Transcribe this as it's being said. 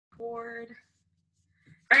Board.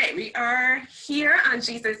 All right, we are here on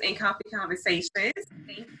Jesus and Coffee Conversations.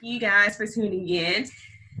 Thank you guys for tuning in.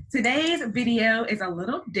 Today's video is a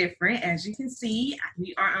little different. As you can see,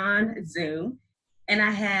 we are on Zoom, and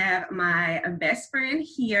I have my best friend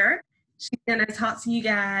here. She's gonna talk to you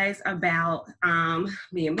guys about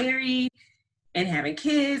being married and having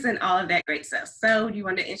kids and all of that great stuff. So, do you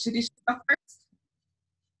want to introduce yourself first?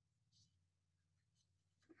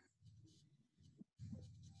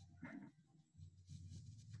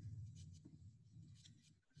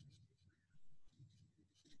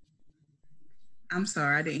 I'm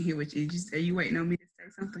sorry, I didn't hear what you just. Are you waiting on me to say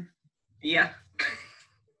something? Yeah.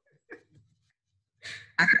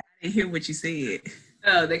 I didn't hear what you said.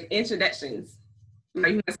 Oh, the introductions. Like,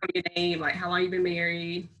 you want to tell me your name, like how long you've been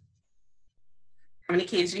married, how many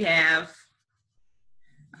kids you have.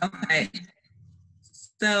 Okay.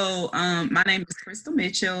 So, my name is Crystal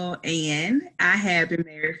Mitchell, and I have been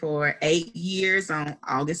married for 8 years. On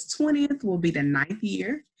August 20th will be the 9th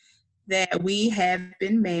year that we have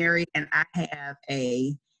been married, and I have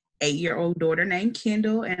a 8-year-old daughter named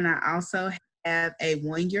Kendall, and I also have a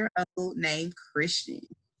 1-year-old named Christian.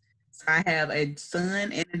 So I have a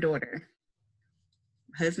son and a daughter.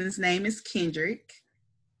 My husband's name is Kendrick.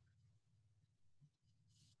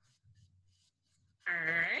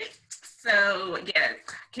 All right. So, yeah,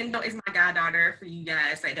 Kendall is my goddaughter for you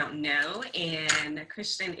guys that don't know, and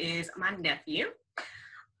Christian is my nephew.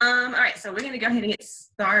 All right, so we're going to go ahead and get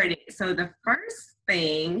started. So the first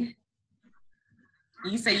thing,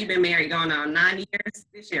 you say you've been married going on 9 years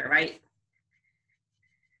this year, right?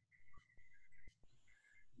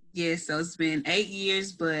 Yes, so it's been 8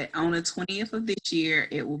 years, but on the 20th of this year,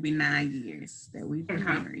 it will be 9 years that we've been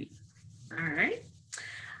married. All right.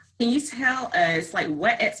 Can you tell us, like,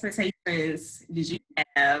 what expectations did you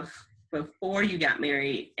have before you got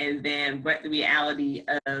married, and then what the reality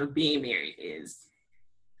of being married is?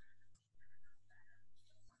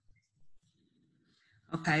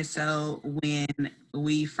 Okay, so when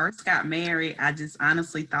we first got married, I just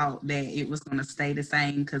honestly thought that it was going to stay the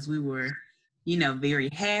same because we were, very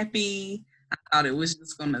happy. I thought it was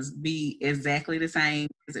just going to be exactly the same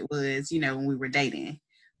as it was, when we were dating.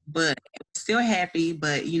 But it was still happy,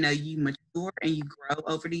 but, you mature and you grow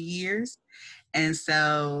over the years. And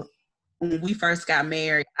so when we first got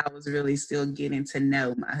married, I was really still getting to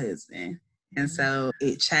know my husband. And so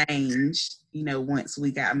it changed, once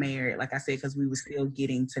we got married, like I said, because we were still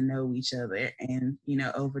getting to know each other. And,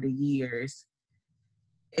 over the years,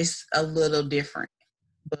 it's a little different,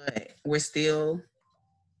 but we're still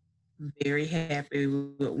very happy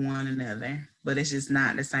with one another. But it's just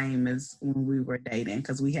not the same as when we were dating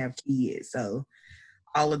because we have kids. So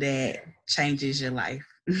all of that changes your life.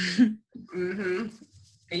 Mm-hmm.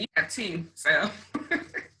 And you have two, so.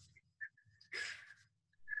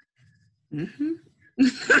 Mm-hmm.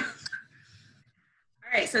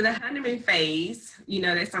 All right, so the honeymoon phase,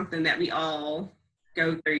 that's something that we all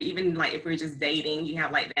go through. Even like if we're just dating, you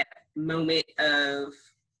have like that moment of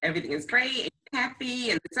everything is great and you're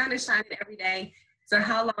happy and the sun is shining every day. So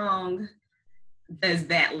how long does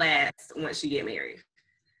that last once you get married?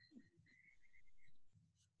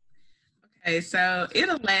 Okay, so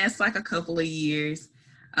it'll last like a couple of years.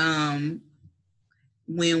 When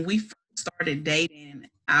we first started dating,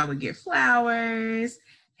 I would get flowers.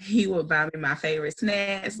 He would buy me my favorite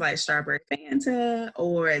snacks like strawberry Fanta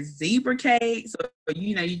or zebra cakes. So,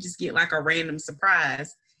 you just get like a random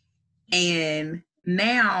surprise. And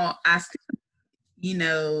now I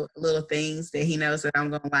still, little things that he knows that I'm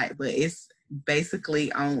going to like, but it's basically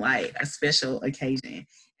on like a special occasion. And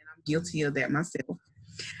I'm guilty of that myself.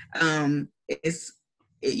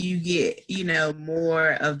 You get,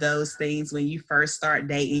 more of those things when you first start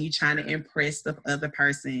dating. You're trying to impress the other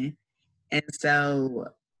person. And so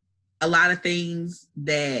a lot of things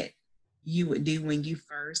that you would do when you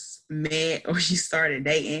first met or you started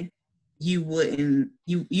dating, you wouldn't,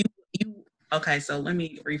 okay, so let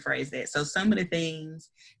me rephrase that. So some of the things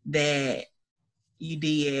that you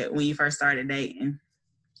did when you first started dating,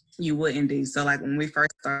 you wouldn't do. So like when we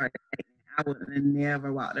first started dating, I would have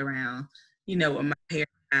never walked around, with my hair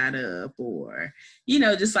tied up or,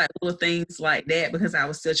 just like little things like that because I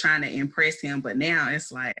was still trying to impress him. But now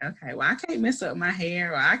it's like, okay, well, I can't mess up my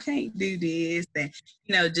hair or I can't do this and,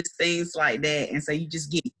 just things like that. And so you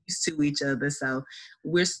just get used to each other. So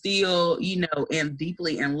we're still,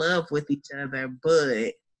 deeply in love with each other,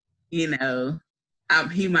 but, he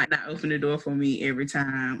might not open the door for me every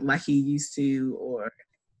time like he used to, or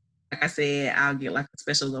like I said, I'll get like a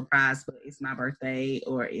special little prize, but it's my birthday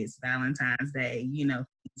or it's Valentine's Day,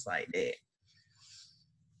 things like that.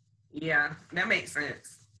 Yeah, that makes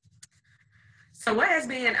sense. So what has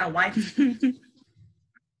been a wife?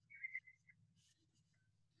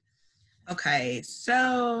 Okay,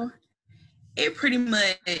 so it pretty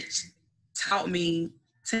much taught me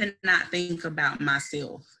to not think about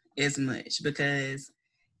myself as much, because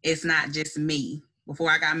it's not just me. Before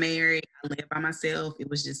I got married, I lived by myself. It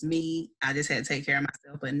was just me. I just had to take care of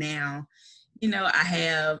myself. But now, I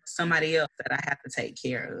have somebody else that I have to take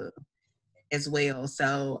care of as well.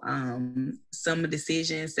 So some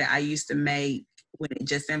decisions that I used to make when it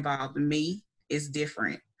just involved me is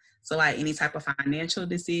different. So like any type of financial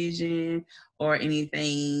decision or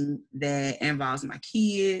anything that involves my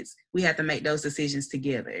kids, we have to make those decisions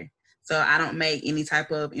together. So I don't make any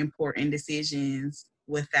type of important decisions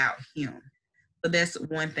without him. So that's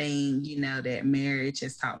one thing, that marriage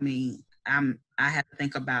has taught me. I have to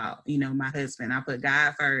think about, my husband. I put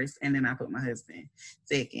God first, and then I put my husband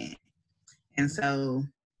second. And so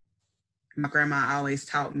my grandma always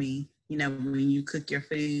taught me, when you cook your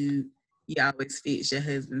food, you always fix your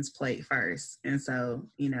husband's plate first. And so,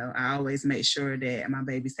 I always make sure that my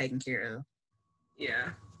baby's taken care of. Yeah.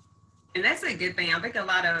 And that's a good thing. I think a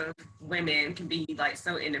lot of women can be like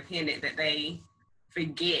so independent that they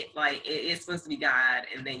forget like it's supposed to be God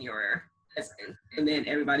and then your husband and then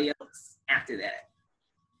everybody else after that.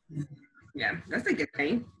 Yeah, that's a good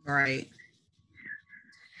thing. Right.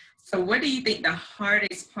 So what do you think the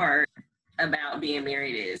hardest part about being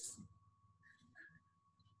married is?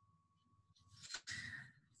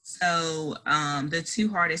 So the two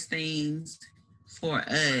hardest things for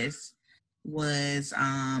us was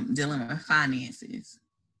dealing with finances.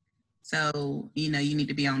 So, you need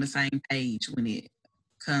to be on the same page when it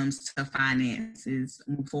comes to finances.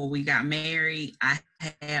 Before we got married, I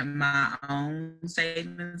had my own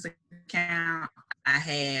savings account. I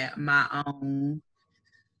had my own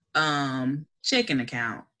checking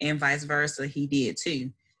account, and vice versa. He did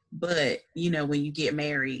too. But, when you get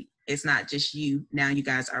married, it's not just you. Now you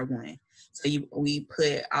guys are one. So we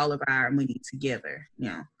put all of our money together,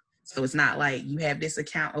 So it's not like you have this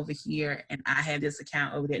account over here and I have this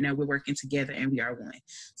account over there. No, we're working together and we are one.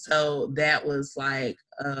 So that was like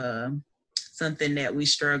something that we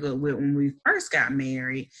struggled with when we first got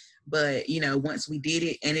married. But, once we did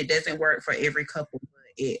it, and it doesn't work for every couple,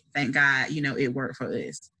 but thank God, it worked for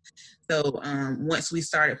us. So once we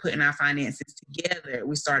started putting our finances together,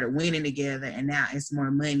 we started winning together, and now it's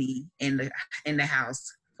more money in the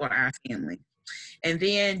house for our family. And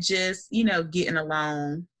then just, getting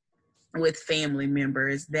along with family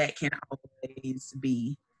members, that can always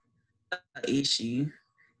be an issue.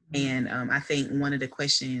 And I think one of the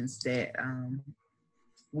questions that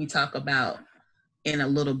we talk about in a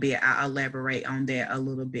little bit, I'll elaborate on that a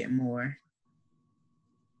little bit more.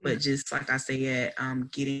 But just like I said,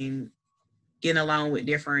 getting along with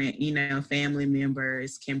different, family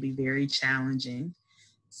members can be very challenging.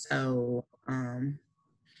 So,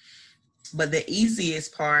 but the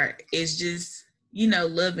easiest part is just,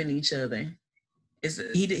 loving each other.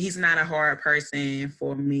 He's not a hard person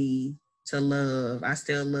for me to love. I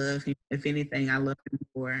still love him. If anything, I love him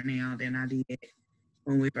more now than I did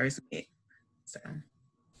when we first met. So,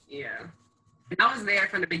 yeah. And I was there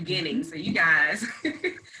from the beginning, so you guys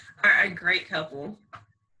are a great couple.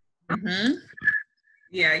 Mm-hmm.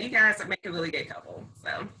 Yeah, you guys make a really good couple.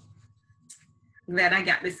 So glad I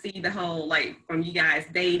got to see the whole, like, from you guys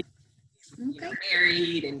dating,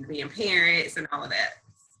 married, and being parents, and all of that.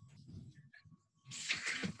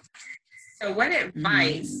 So what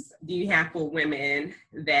advice do you have for women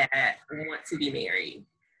that want to be married?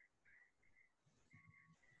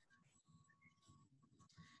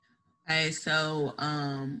 Okay, so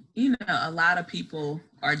a lot of people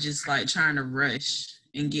are just like trying to rush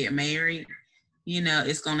and get married.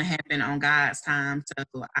 It's going to happen on God's time.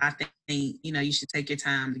 So I think, you should take your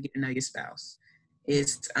time to get to know your spouse.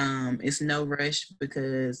 It's no rush,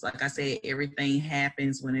 because like I said, everything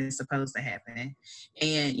happens when it's supposed to happen.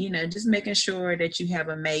 And, just making sure that you have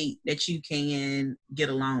a mate that you can get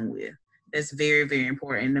along with. That's very, very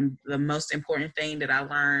important. The most important thing that I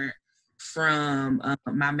learned from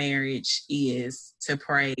my marriage is to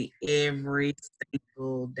pray every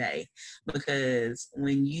single day, because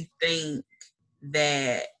when you think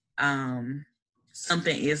that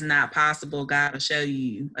something is not possible, God will show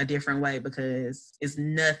you a different way, because it's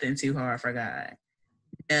nothing too hard for God.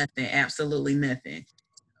 Nothing, absolutely nothing.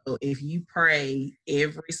 So if you pray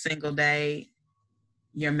every single day,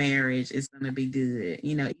 your marriage is going to be good.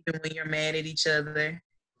 Even when you're mad at each other,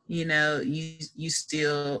 you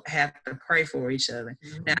still have to pray for each other.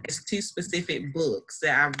 Now, it's two specific books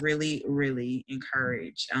that I really, really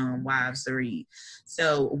encourage wives to read.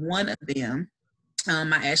 So one of them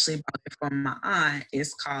I actually bought it from my aunt.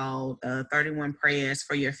 It's called 31 Prayers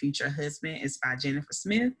for Your Future Husband. It's by Jennifer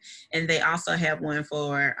Smith. And they also have one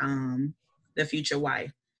for the future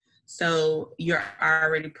wife. So you're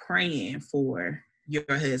already praying for your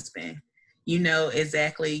husband. You know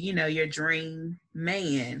exactly, your dream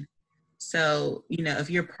man. So, if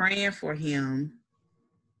you're praying for him,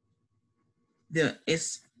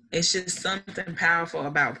 it's just something powerful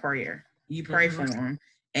about prayer. You pray for him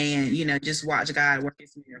and, just watch God work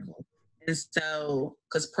his miracle. And so,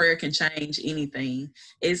 because prayer can change anything.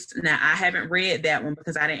 Now I haven't read that one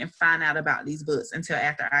because I didn't find out about these books until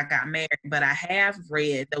after I got married, but I have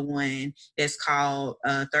read the one that's called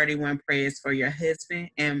 31 Prayers for Your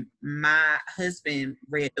Husband. And my husband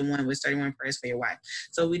read the one with 31 Prayers for Your Wife.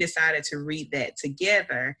 So we decided to read that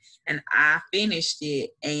together, and I finished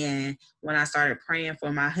it. And when I started praying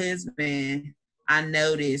for my husband, I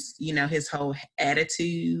noticed, his whole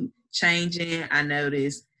attitude changing. I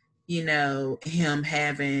noticed, him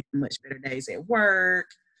having much better days at work.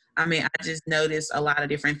 I mean, I just noticed a lot of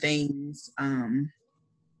different things, more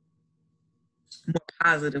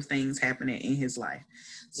positive things happening in his life.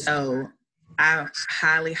 So I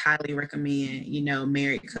highly, highly recommend,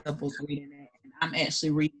 married couples reading that. And I'm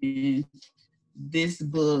actually reading this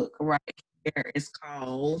book right here. It's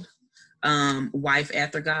called Wife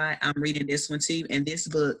After God. I'm reading this one too, and this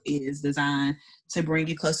book is designed to bring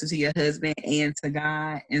you closer to your husband and to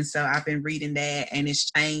God. And so I've been reading that, and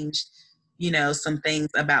it's changed, some things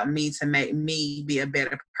about me to make me be a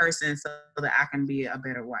better person so that I can be a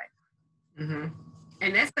better wife. Mm-hmm.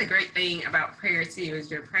 And that's the great thing about prayer too,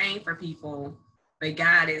 is you're praying for people, but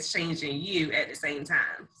God is changing you at the same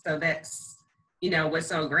time. So that's, what's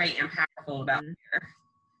so great and powerful about prayer.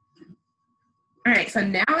 All right, so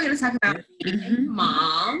now we're going to talk about being a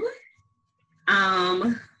mom.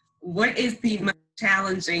 What is the most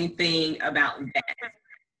challenging thing about that?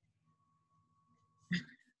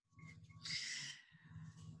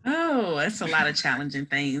 Oh, it's a lot of challenging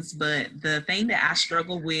things, but the thing that I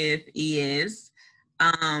struggle with is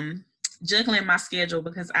juggling my schedule,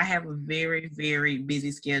 because I have a very, very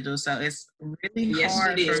busy schedule. So it's really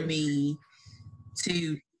hard for me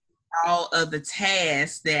to all of the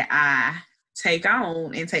tasks that I take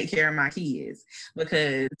on and take care of my kids,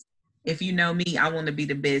 because if you know me, I want to be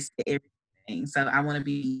the best at everything. So I want to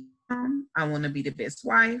be I want to be the best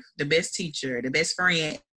wife, the best teacher, the best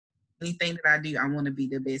friend. Anything that I do, I want to be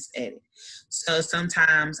the best at it. So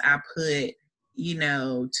sometimes I put,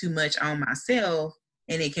 too much on myself,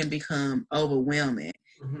 and it can become overwhelming.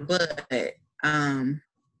 But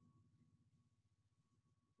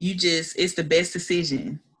it's the best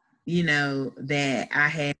decision, that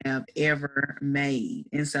I have ever made.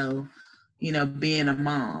 And so, being a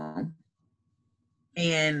mom.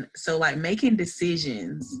 And so, like, making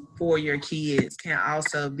decisions for your kids can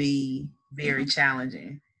also be very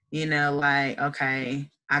challenging. Like, okay,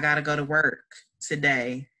 I got to go to work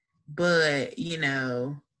today, but,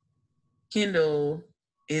 Kendall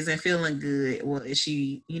isn't feeling good. Well, is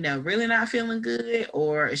she, really not feeling good,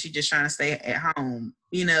 or is she just trying to stay at home?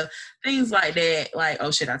 Things like that. Like,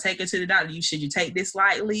 oh, should I take her to the doctor? Should you take this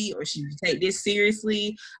lightly, or should you take this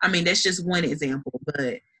seriously? I mean, that's just one example,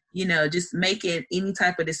 but just making any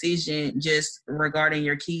type of decision just regarding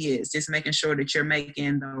your kids, just making sure that you're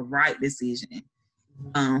making the right decision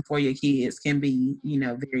for your kids can be,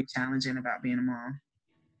 very challenging about being a mom.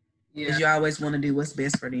 Because you always want to do what's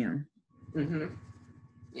best for them. Mm-hmm.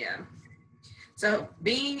 Yeah. So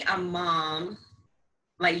being a mom,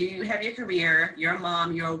 like, you have your career, you're a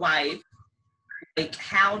mom, you're a wife, like,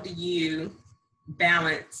 how do you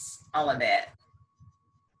balance all of that?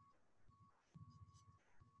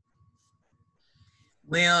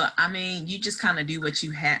 Well, I mean, you just kind of do what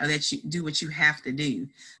you have to do.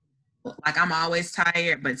 Like, I'm always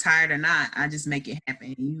tired, but tired or not, I just make it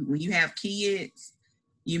happen. When you have kids,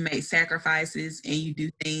 you make sacrifices and you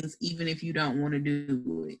do things even if you don't want to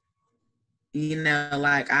do it.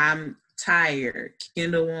 Like, I'm tired.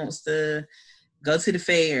 Kendall wants to go to the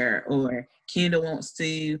fair, or Kendall wants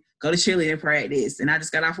to go to cheerleading practice, and I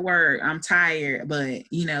just got off work. I'm tired, but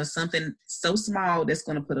something so small that's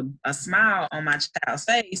going to put a smile on my child's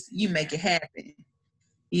face, you make it happen.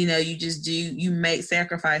 You make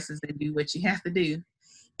sacrifices and do what you have to do.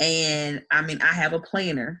 And I mean, I have a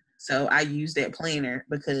planner, so I use that planner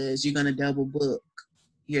because you're going to double book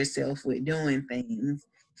yourself with doing things.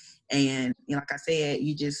 And like I said,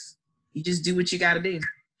 you just do what you got to do.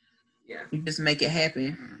 Yeah. You just make it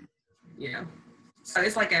happen. Yeah. So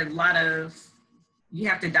it's like a lot of, you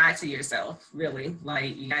have to die to yourself, really.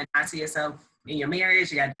 Like, you got to die to yourself in your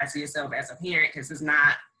marriage. You got to die to yourself as a parent, because it's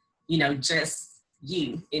not, just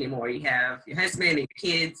you anymore. You have your husband and your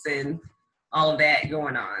kids and all of that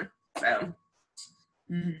going on. So,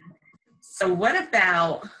 so what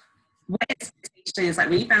about what expectations? Like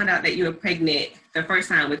when you found out that you were pregnant the first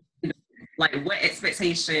time with, like, what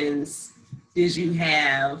expectations did you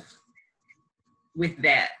have with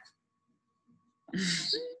that?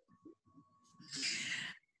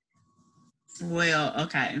 Well,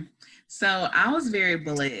 okay. So I was very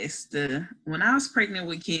blessed. When I was pregnant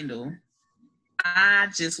with Kendall, I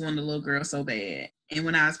just wanted a little girl so bad. And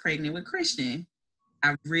when I was pregnant with Christian,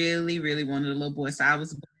 I really, really wanted a little boy. So I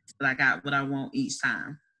was blessed that I got what I want each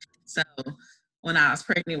time. So when I was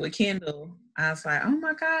pregnant with Kendall, I was like, oh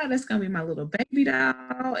my God, that's going to be my little baby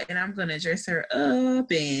doll. And I'm going to dress her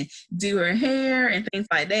up and do her hair and things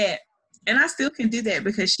like that. And I still can do that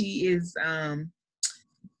because she is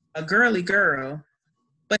a girly girl,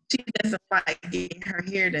 but she doesn't like getting her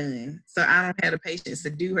hair done. So I don't have the patience to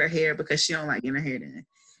do her hair because she don't like getting her hair done.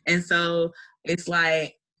 And so it's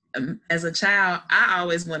like, as a child, I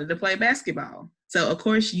always wanted to play basketball. So of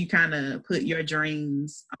course you kind of put your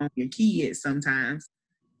dreams on your kids sometimes,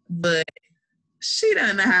 but she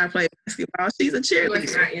doesn't know how to play basketball. She's a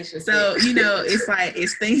cheerleader. So, it's like,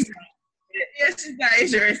 it's things. Yeah, she's not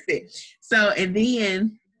interested. So, and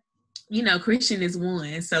then, Christian is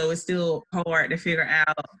one, so it's still hard to figure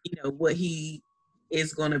out, what he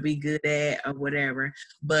is going to be good at or whatever.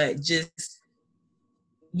 But just,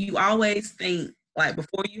 you always think, like,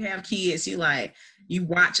 before you have kids, you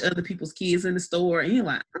watch other people's kids in the store and you're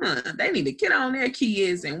like, they need to get on their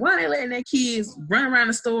kids, and why they letting their kids run around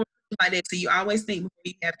the store like that. So you always think before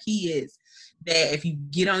you have kids that if you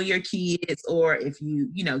get on your kids, or if you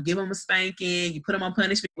give them a spanking, you put them on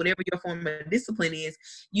punishment, whatever your form of discipline is,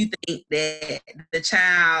 you think that the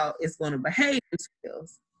child is going to behave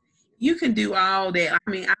themselves. You can do all that. I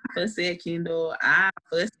mean, I fuss at Kendall. I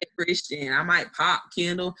fuss at Christian. I might pop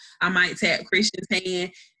Kendall. I might tap Christian's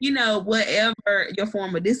hand. Whatever your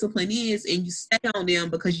form of discipline is, and you stay on them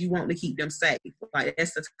because you want to keep them safe. Like,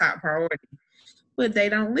 that's the top priority. But they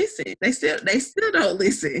don't listen. They still don't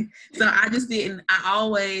listen. So I just didn't. I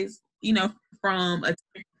always, from a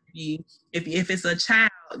view, if it's a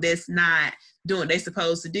child that's not doing what they're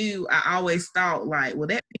supposed to do, I always thought like, well,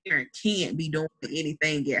 that parent can't be doing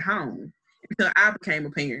anything at home. Until I became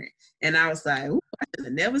a parent, and I was like, I should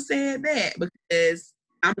have never said that, because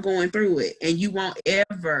I'm going through it, and you won't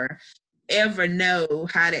ever know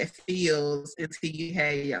how that feels until you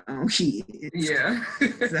have your own kids. Yeah.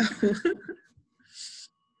 So.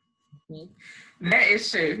 That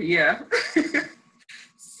is true. Yeah.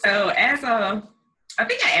 So I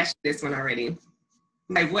think I asked you this one already.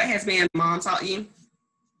 Like, what has being a mom taught you?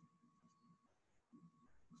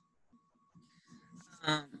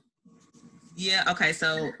 Yeah. Okay.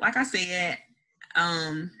 So, like I said,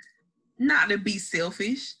 not to be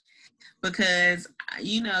selfish, because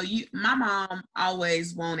my mom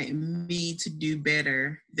always wanted me to do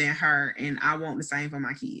better than her, and I want the same for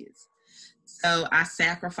my kids. So I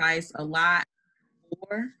sacrifice a lot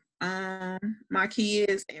for my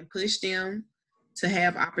kids and push them to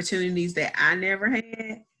have opportunities that I never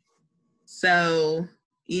had. So,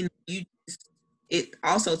 it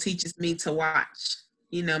also teaches me to watch,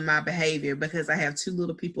 my behavior, because I have two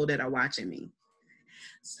little people that are watching me.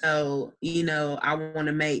 So, I want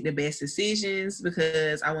to make the best decisions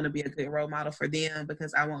because I want to be a good role model for them,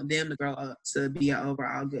 because I want them to grow up to be an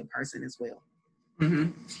overall good person as well.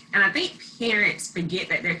 Mm-hmm. And I think parents forget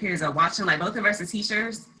that their kids are watching. Like, both of us are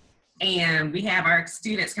teachers, and we have our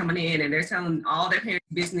students coming in and they're telling all their parents'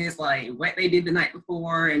 business, like what they did the night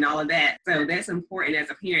before and all of that. So that's important as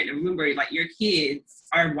a parent to remember, like, your kids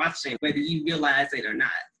are watching, whether you realize it or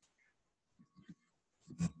not.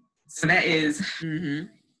 So that is.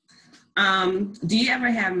 Mm-hmm. Do you ever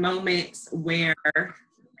have moments where you're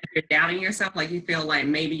doubting yourself, like you feel like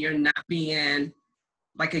maybe you're not being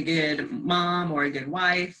like a good mom or a good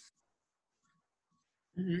wife?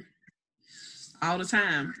 Mm-hmm. All the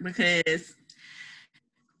time, because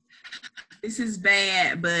this is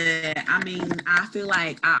bad, but I mean, I feel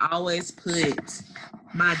like I always put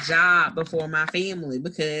my job before my family,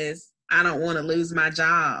 because I don't want to lose my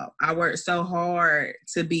job. I work so hard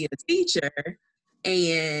to be a teacher,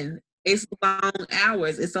 and it's long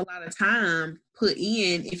hours. It's a lot of time put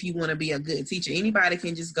in if you want to be a good teacher. Anybody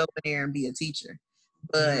can just go in there and be a teacher,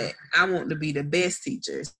 but I want to be the best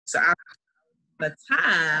teacher. So I the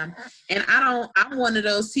time, and I'm one of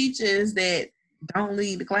those teachers that don't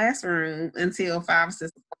leave the classroom until 5 or 6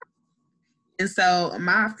 o'clock. And so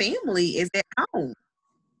my family is at home,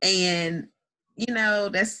 and I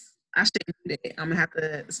shouldn't do that. I'm gonna have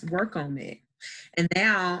to work on that. And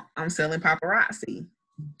now I'm selling paparazzi,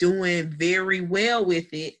 doing very well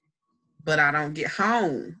with it, but I don't get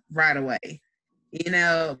home right away,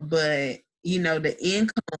 but the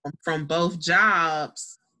income from both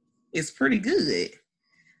jobs is pretty good.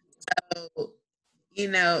 So,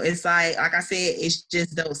 it's like I said, it's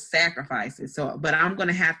just those sacrifices. So, but I'm going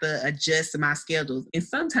to have to adjust my schedules. And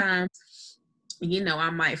sometimes, I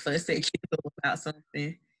might fuss at Kendall about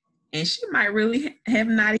something and she might really have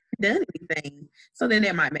not even done anything. So then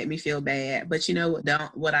that might make me feel bad. But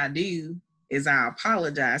what I do is I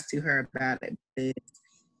apologize to her about it because,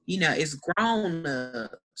 it's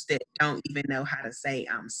grown-ups that don't even know how to say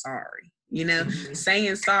I'm sorry.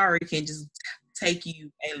 Saying sorry can just take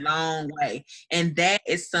you a long way. And that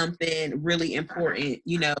is something really important,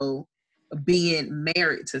 being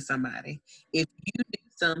married to somebody. If you do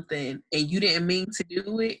something and you didn't mean to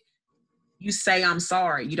do it, you say I'm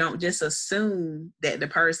sorry. You don't just assume that the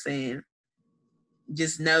person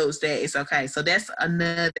just knows that it's okay. So that's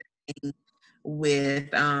another thing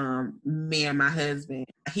with me and my husband.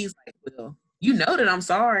 He's like, well, you know that I'm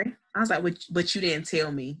sorry. I was like, but you didn't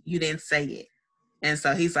tell me. You didn't say it. And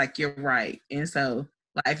so he's like, you're right. And so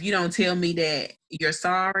like, if you don't tell me that you're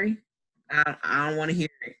sorry, I don't want to hear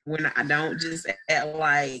it. When I don't just act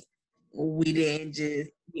like we didn't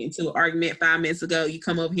just get into an argument 5 minutes ago. You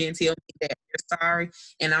come over here and tell me that you're sorry.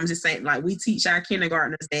 And I'm just saying, like, we teach our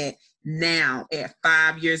kindergartners that now at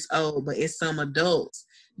 5 years old, but it's some adults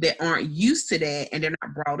that aren't used to that and they're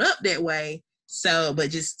not brought up that way. So,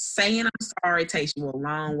 but just saying I'm sorry takes you a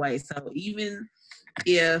long way. So even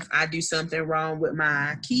if I do something wrong with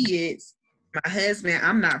my kids, my husband,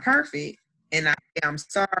 I'm not perfect, and I'm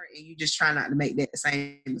sorry, and you just try not to make that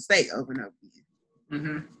same mistake over and over again.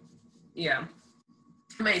 Mm-hmm. Yeah,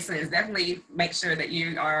 makes sense. Definitely make sure that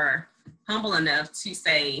you are humble enough to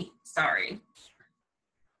say sorry.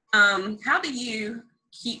 How do you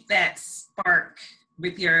keep that spark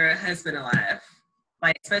with your husband alive?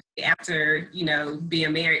 Like, especially after,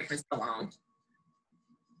 being married for so long.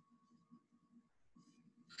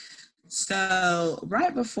 So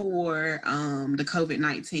right before the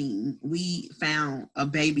COVID-19, we found a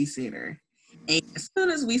babysitter. And as soon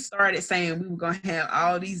as we started saying we were going to have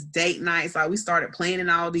all these date nights, like we started planning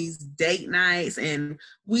all these date nights, and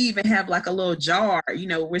we even have like a little jar,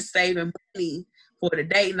 we're saving money for the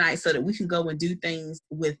date night so that we can go and do things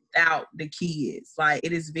without the kids. Like,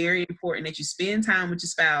 it is very important that you spend time with your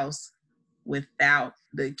spouse without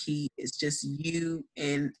the kids, just you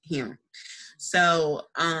and him. So,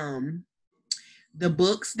 the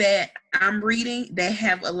books that I'm reading, they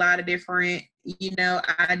have a lot of different,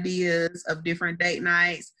 ideas of different date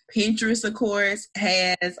nights. Pinterest, of course,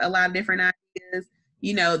 has a lot of different ideas.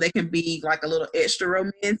 They can be like a little extra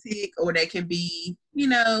romantic, or they can be,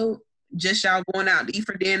 just y'all going out to eat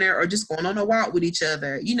for dinner or just going on a walk with each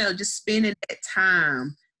other. Just spending that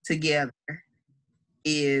time together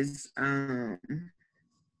is how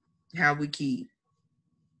we keep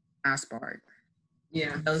our spark.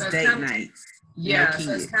 Yeah. Those date nights. Yeah.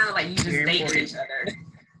 So it's kind of like you just dating each other.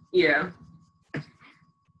 Yeah.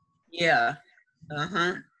 Yeah.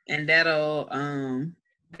 Uh-huh. And that'll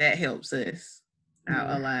that helps us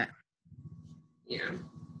out a lot. Yeah.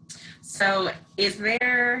 So is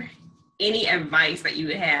there any advice that you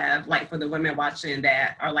would have, like, for the women watching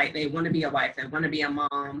that are like, they want to be a wife, they want to be a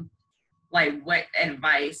mom? Like, what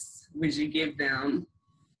advice would you give them?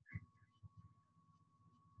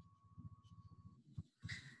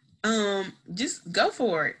 Just go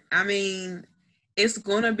for it. I mean, it's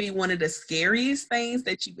going to be one of the scariest things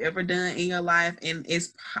that you've ever done in your life, and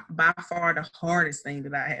it's by far the hardest thing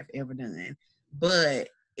that I have ever done. But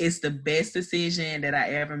it's the best decision that I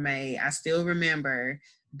ever made. I still remember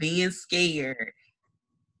being scared,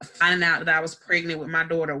 finding out that I was pregnant with my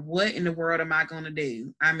daughter. What in the world am I going to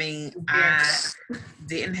do? I mean, I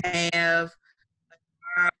didn't have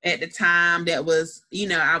at the time that was,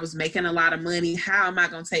 I was making a lot of money. How am I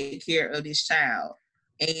going to take care of this child?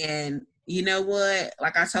 And you know what?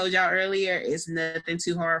 Like I told y'all earlier, it's nothing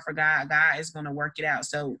too hard for God. God is going to work it out.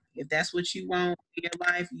 So if that's what you want in your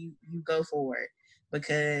life, you go for it,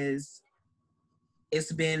 because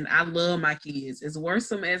I love my kids. As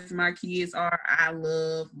worrisome as my kids are, I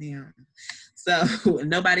love them. So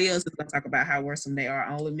nobody else is going to talk about how worrisome they are,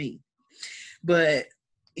 only me. But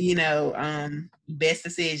best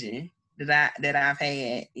decision that I've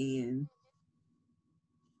had, and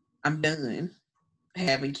I'm done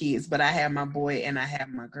having kids, but I have my boy and I have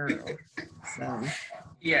my girl. So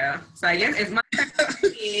yeah. So I guess it's my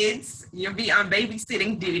kids. You'll be on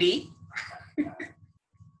babysitting duty.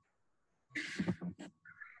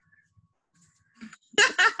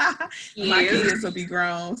 My kids will be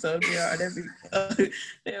grown, so they'll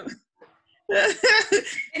be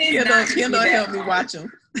Kendall help me watch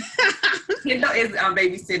them. Kendall is on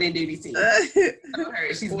babysitting duty too.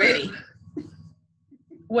 She's ready.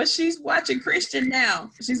 Well, she's watching Christian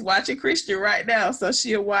now. She's watching Christian right now, so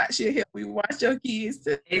she'll help me watch your kids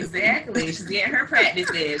too. Exactly. She's getting her practice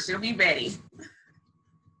in. She'll be ready.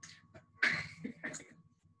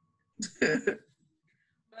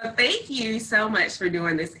 Well, thank you so much for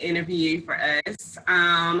doing this interview for us.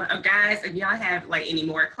 Guys, if y'all have like any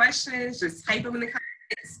more questions, just type them in the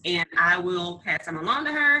comments and I will pass them along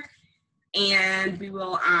to her. And we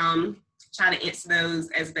will try to answer those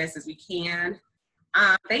as best as we can.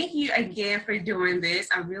 Thank you again for doing this.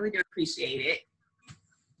 I really do appreciate it.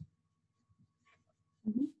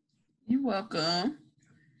 You're welcome.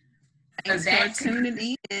 Thanks for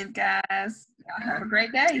tuning in, guys. Y'all have a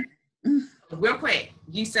great day. Real quick,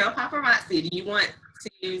 you sell paparazzi. Do you want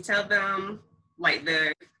to tell them like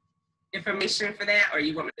the information for that, or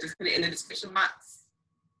you want me to just put it in the description box?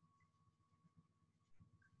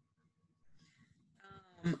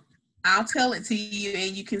 I'll tell it to you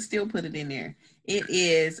and you can still put it in there. It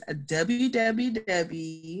is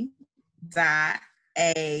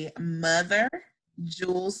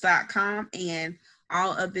www.amotherjewels.com, and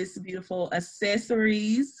all of this beautiful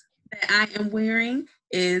accessories that I am wearing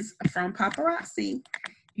is from Paparazzi.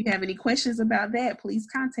 If you have any questions about that, please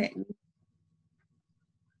contact me.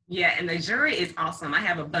 Yeah, and the jewelry is awesome. I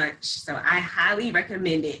have a bunch, so I highly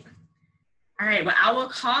recommend it. All right, well, I will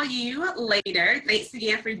call you later. Thanks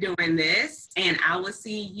again for doing this, and I will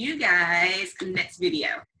see you guys next video.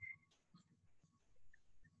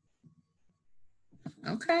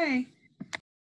 Okay.